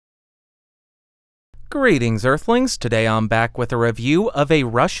Greetings, Earthlings. Today I'm back with a review of a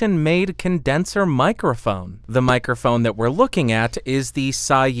Russian-made condenser microphone. The microphone that we're looking at is the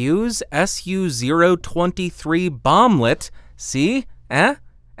Soyuz SU-023 Bomblet. See? I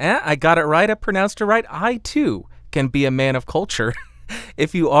got it right. I pronounced it right. I, too, can be a man of culture.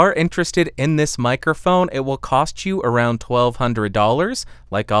 If you are interested in this microphone, it will cost you around $1,200.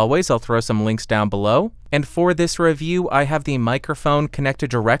 Like always, I'll throw some links down below. And for this review, I have the microphone connected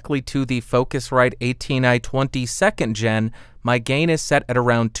directly to the Focusrite 18i20 2nd gen. My gain is set at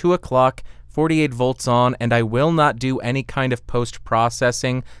around 2 o'clock, 48 volts on, and I will not do any kind of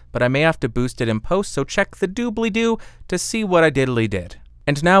post-processing, but I may have to boost it in post, so check the doobly-doo to see what I diddly did.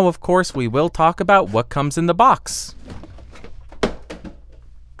 And now, of course, we will talk about what comes in the box.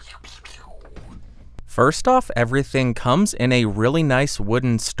 First off, everything comes in a really nice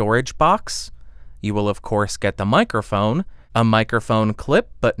wooden storage box. You will of course get the microphone, a microphone clip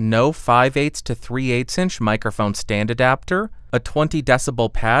but no 5/8 to 3/8 inch microphone stand adapter, a 20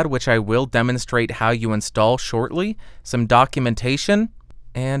 decibel pad which I will demonstrate how you install shortly, some documentation,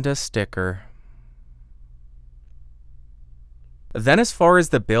 and a sticker. Then as far as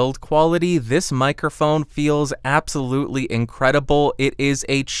the build quality, this microphone feels absolutely incredible. It is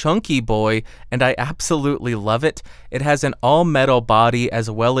a chunky boy, and I absolutely love it. It has an all-metal body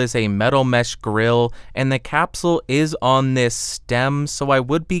as well as a metal mesh grill, and the capsule is on this stem, so I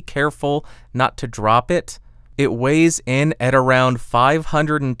would be careful not to drop it. It weighs in at around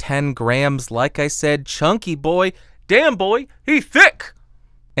 510 grams. Like I said, chunky boy. Damn boy, he thick!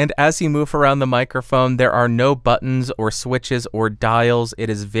 And as you move around the microphone, there are no buttons or switches or dials. It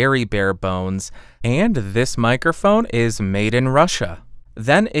is very bare bones. And this microphone is made in Russia.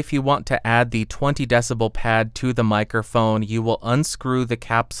 Then if you want to add the 20 decibel pad to the microphone, you will unscrew the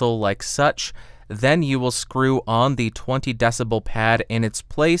capsule like such. Then you will screw on the 20 decibel pad in its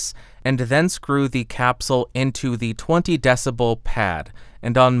place, and then screw the capsule into the 20 decibel pad.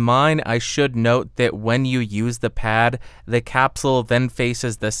 And on mine, I should note that when you use the pad, the capsule then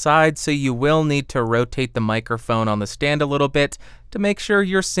faces the side, so you will need to rotate the microphone on the stand a little bit to make sure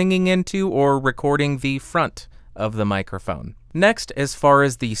you're singing into or recording the front of the microphone. Next, as far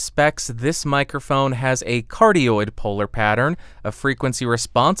as the specs, this microphone has a cardioid polar pattern, a frequency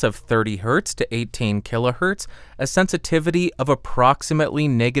response of 30 Hz to 18 kHz, a sensitivity of approximately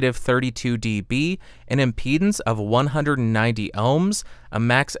 -32 dB, an impedance of 190 ohms, a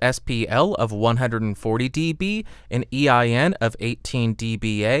max SPL of 140 dB, an EIN of 18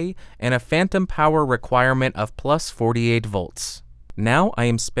 dBA, and a phantom power requirement of plus 48 volts. Now I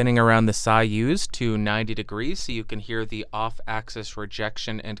am spinning around the Soyuz to 90 degrees so you can hear the off-axis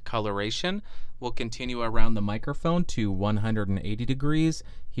rejection and coloration. We'll continue around the microphone to 180 degrees.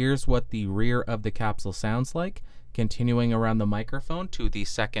 Here's what the rear of the capsule sounds like. Continuing around the microphone to the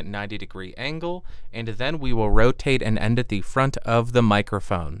second 90 degree angle, and then we will rotate and end at the front of the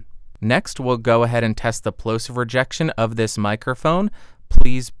microphone. Next, we'll go ahead and test the plosive rejection of this microphone.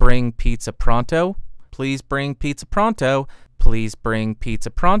 Please bring pizza pronto. Please bring pizza pronto. Please bring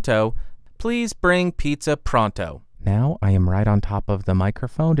pizza pronto. Please bring pizza pronto. Now I am right on top of the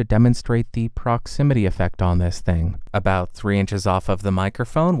microphone to demonstrate the proximity effect on this thing. About 3 inches off of the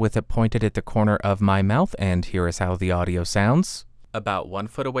microphone with it pointed at the corner of my mouth, and here is how the audio sounds. About 1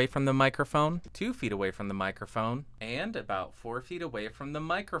 foot away from the microphone, 2 feet away from the microphone, and about 4 feet away from the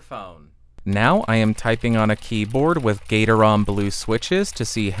microphone. Now I am typing on a keyboard with Gatoron blue switches to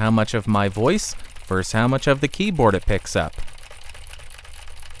see how much of my voice versus how much of the keyboard it picks up.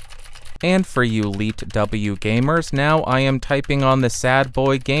 And for you Elite W gamers, now I am typing on the Sad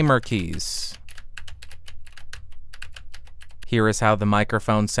Boy Gamer keys. Here is how the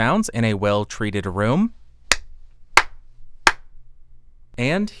microphone sounds in a well-treated room.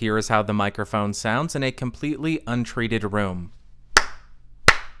 And here is how the microphone sounds in a completely untreated room.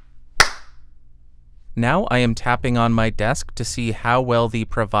 Now I am tapping on my desk to see how well the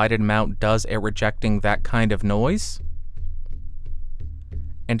provided mount does at rejecting that kind of noise.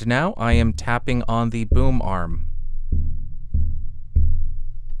 And now I am tapping on the boom arm.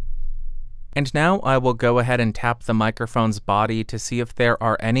 And now I will go ahead and tap the microphone's body to see if there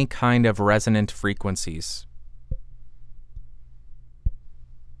are any kind of resonant frequencies.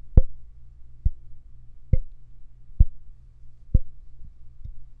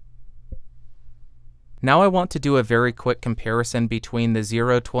 Now I want to do a very quick comparison between the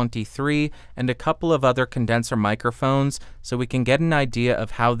 023 and a couple of other condenser microphones so we can get an idea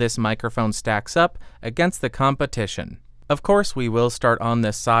of how this microphone stacks up against the competition. Of course, we will start on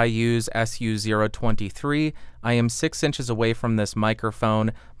the Soyuz SU-023. I am 6 inches away from this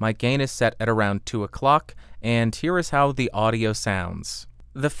microphone. My gain is set at around 2 o'clock, and here is how the audio sounds.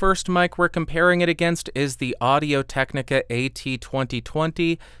 The first mic we're comparing it against is the Audio-Technica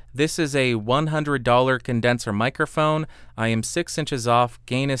AT2020. This is a $100 condenser microphone. I am 6 inches off,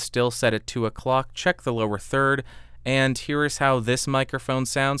 gain is still set at 2 o'clock, check the lower third, and here is how this microphone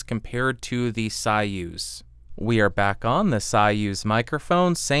sounds compared to the Soyuz. We are back on the Soyuz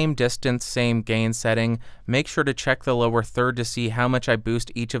microphone, same distance, same gain setting. Make sure to check the lower third to see how much I boost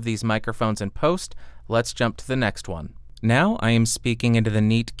each of these microphones in post. Let's jump to the next one. Now I am speaking into the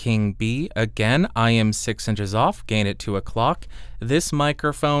Neat King B. Again, I am 6 inches off, gain at 2 o'clock. This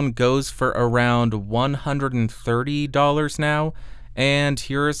microphone goes for around $130 now. And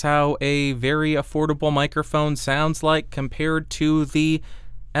here's how a very affordable microphone sounds like compared to the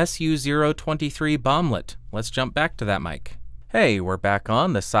SU-023 Bomblet. Let's jump back to that mic. Hey, we're back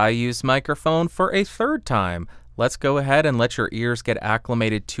on the Soyuz microphone for a third time. Let's go ahead and let your ears get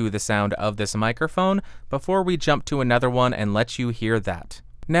acclimated to the sound of this microphone before we jump to another one and let you hear that.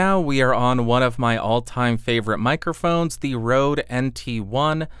 Now we are on one of my all-time favorite microphones, the Rode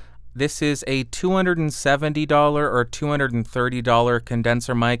NT1. This is a $270 or $230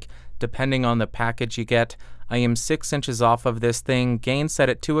 condenser mic, depending on the package you get. I am 6 inches off of this thing, gain set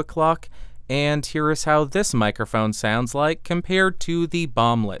at 2 o'clock, and here is how this microphone sounds like compared to the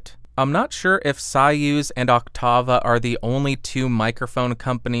Bomblet. I'm not sure if Soyuz and Octava are the only two microphone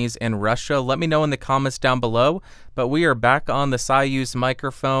companies in Russia. Let me know in the comments down below. But we are back on the Soyuz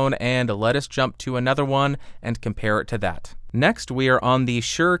microphone, and let us jump to another one and compare it to that. Next, we are on the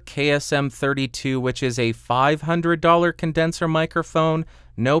Shure KSM32, which is a $500 condenser microphone.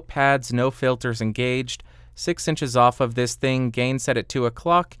 No pads, no filters engaged. 6 inches off of this thing, gain set at 2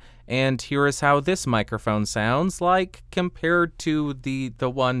 o'clock. And here is how this microphone sounds like compared to the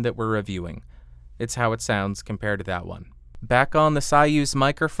one that we're reviewing. It's how it sounds compared to that one. Back on the Soyuz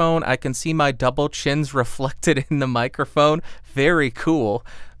microphone, I can see my double chins reflected in the microphone. Very cool.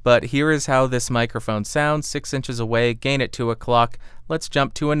 But here is how this microphone sounds, 6 inches away, gain at 2 o'clock. Let's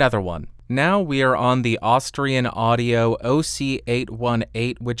jump to another one. Now we are on the Austrian Audio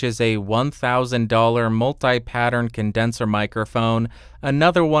OC818, which is a $1,000 multi-pattern condenser microphone.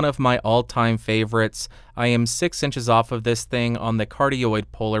 Another one of my all-time favorites. I am 6 inches off of this thing on the cardioid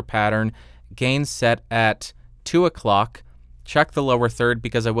polar pattern. Gain set at 2 o'clock. Check the lower third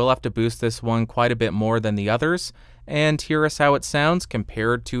because I will have to boost this one quite a bit more than the others. And here is how it sounds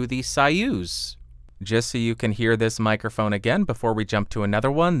compared to the Soyuz. Just so you can hear this microphone again before we jump to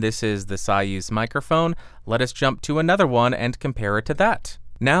another one, this is the Soyuz microphone. Let us jump to another one and compare it to that.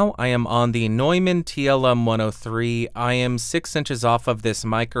 Now I am on the Neumann TLM103. I am 6 inches off of this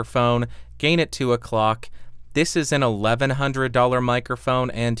microphone, gain at 2 o'clock. This is an $1,100 microphone,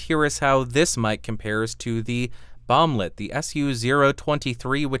 and here is how this mic compares to the Bomblet, the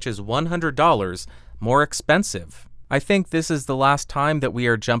SU-023, which is $100 more expensive. I think this is the last time that we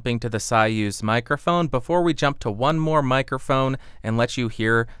are jumping to the Soyuz microphone before we jump to one more microphone and let you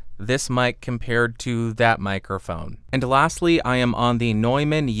hear this mic compared to that microphone. And lastly, I am on the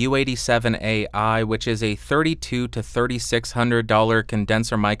Neumann U87 AI, which is a $3,200 to $3,600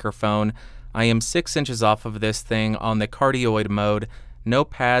 condenser microphone. I am 6 inches off of this thing on the cardioid mode, no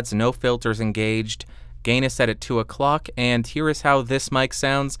pads, no filters engaged. Gain is set at 2 o'clock, and here is how this mic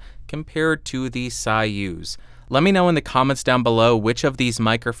sounds compared to the Soyuz. Let me know in the comments down below which of these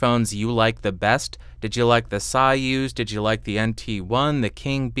microphones you like the best. Did you like the Soyuz? Did you like the NT1, the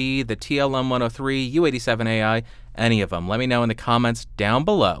King B, the TLM103, U87 AI? Any of them. Let me know in the comments down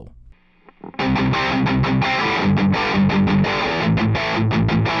below.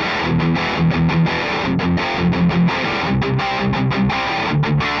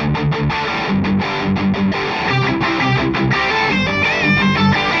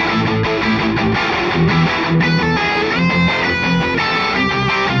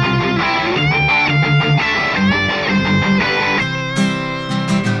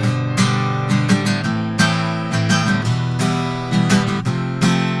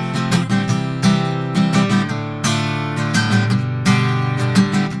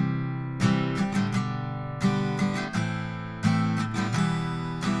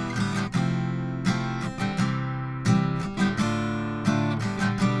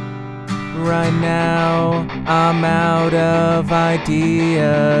 Right now, I'm out of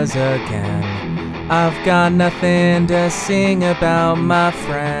ideas again. I've got nothing to sing about, my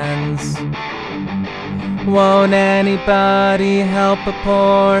friends. Won't anybody help a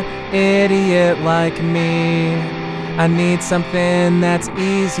poor idiot like me? I need something that's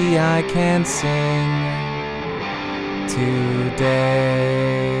easy I can sing today.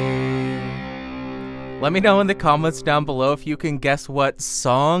 Let me know in the comments down below if you can guess what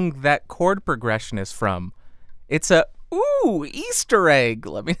song that chord progression is from. It's a Ooh, Easter egg.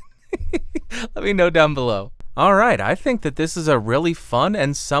 Let me know down below. All right, I think that this is a really fun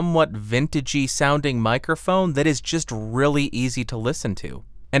and somewhat vintagey sounding microphone that is just really easy to listen to.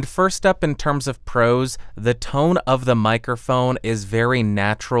 And first up, in terms of pros, the tone of the microphone is very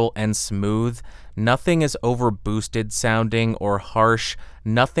natural and smooth. Nothing is overboosted sounding or harsh.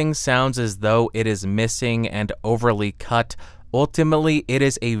 Nothing sounds as though it is missing and overly cut. Ultimately, it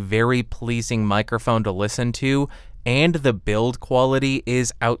is a very pleasing microphone to listen to, and the build quality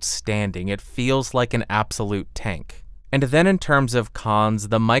is outstanding. It feels like an absolute tank. And then in terms of cons,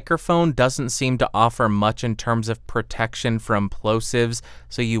 the microphone doesn't seem to offer much in terms of protection from plosives,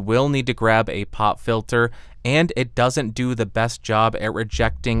 so you will need to grab a pop filter, and it doesn't do the best job at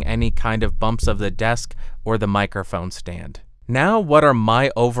rejecting any kind of bumps of the desk or the microphone stand. Now, what are my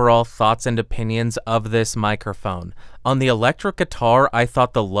overall thoughts and opinions of this microphone? On the electric guitar, I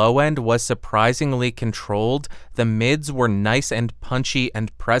thought the low end was surprisingly controlled, the mids were nice and punchy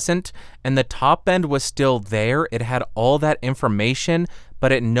and present, and the top end was still there. It had all that information,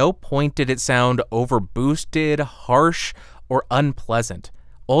 but at no point did it sound overboosted, harsh, or unpleasant.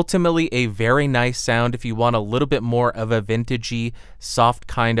 Ultimately, a very nice sound if you want a little bit more of a vintagey, soft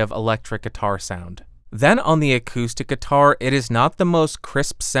kind of electric guitar sound. Then on the acoustic guitar, it is not the most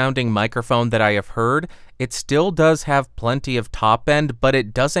crisp sounding microphone that I have heard. It still does have plenty of top end, but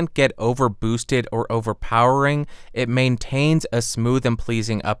it doesn't get overboosted or overpowering. It maintains a smooth and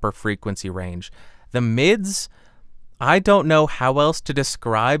pleasing upper frequency range. The mids, I don't know how else to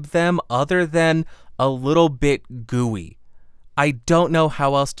describe them other than a little bit gooey. I don't know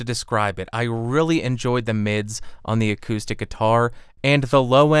how else to describe it. I really enjoyed the mids on the acoustic guitar, and the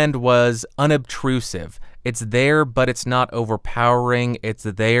low end was unobtrusive. It's there, but it's not overpowering. It's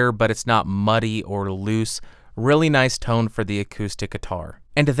there, but it's not muddy or loose. Really nice tone for the acoustic guitar.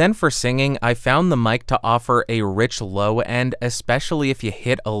 And then for singing, I found the mic to offer a rich low end, especially if you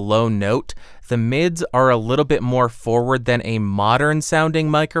hit a low note. The mids are a little bit more forward than a modern sounding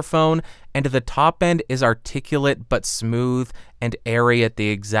microphone, and the top end is articulate but smooth and airy at the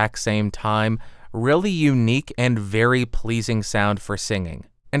exact same time. Really unique and very pleasing sound for singing.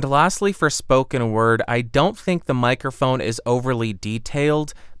 And lastly, for spoken word, I don't think the microphone is overly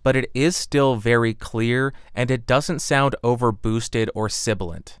detailed, but it is still very clear, and it doesn't sound overboosted or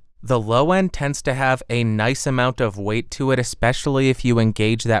sibilant. The low end tends to have a nice amount of weight to it, especially if you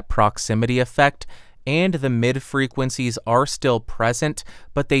engage that proximity effect, and the mid frequencies are still present,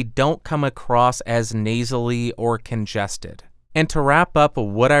 but they don't come across as nasally or congested. And to wrap up,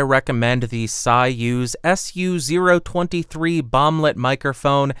 would I recommend the Soyuz SU-023 Bomblet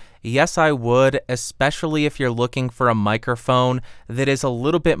microphone? Yes, I would, especially if you're looking for a microphone that is a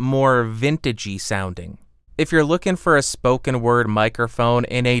little bit more vintagey sounding. If you're looking for a spoken word microphone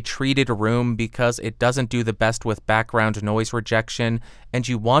in a treated room because it doesn't do the best with background noise rejection, and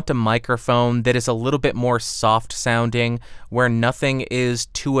you want a microphone that is a little bit more soft sounding, where nothing is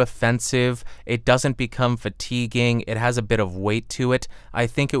too offensive, it doesn't become fatiguing, it has a bit of weight to it, I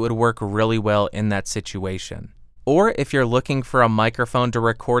think it would work really well in that situation. Or if you're looking for a microphone to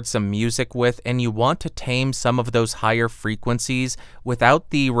record some music with and you want to tame some of those higher frequencies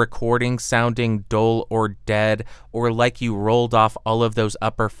without the recording sounding dull or dead or like you rolled off all of those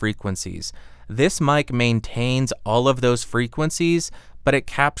upper frequencies. This mic maintains all of those frequencies, but it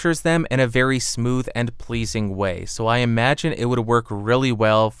captures them in a very smooth and pleasing way, so I imagine it would work really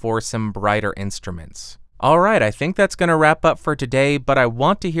well for some brighter instruments. Alright, I think that's going to wrap up for today, but I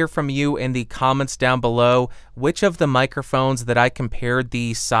want to hear from you in the comments down below. Which of the microphones that I compared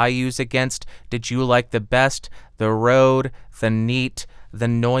the Soyuz against did you like the best? The Rode, the Neat, the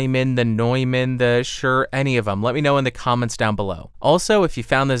Neumann, the Shure, any of them. Let me know in the comments down below. Also, if you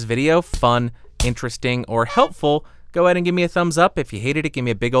found this video fun, interesting, or helpful, go ahead and give me a thumbs up. If you hated it, give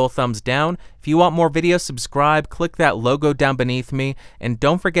me a big old thumbs down. If you want more videos, subscribe, click that logo down beneath me, and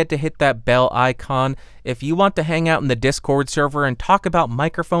don't forget to hit that bell icon. If you want to hang out in the Discord server and talk about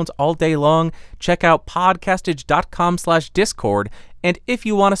microphones all day long, check out podcastage.com/discord. And if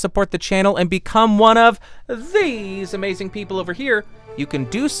you want to support the channel and become one of these amazing people over here, you can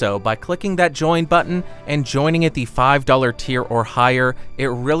do so by clicking that join button and joining at the $5 tier or higher. It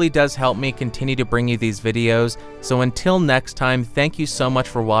really does help me continue to bring you these videos. So until next time, thank you so much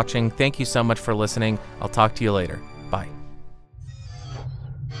for watching. Thank you so much for listening. I'll talk to you later.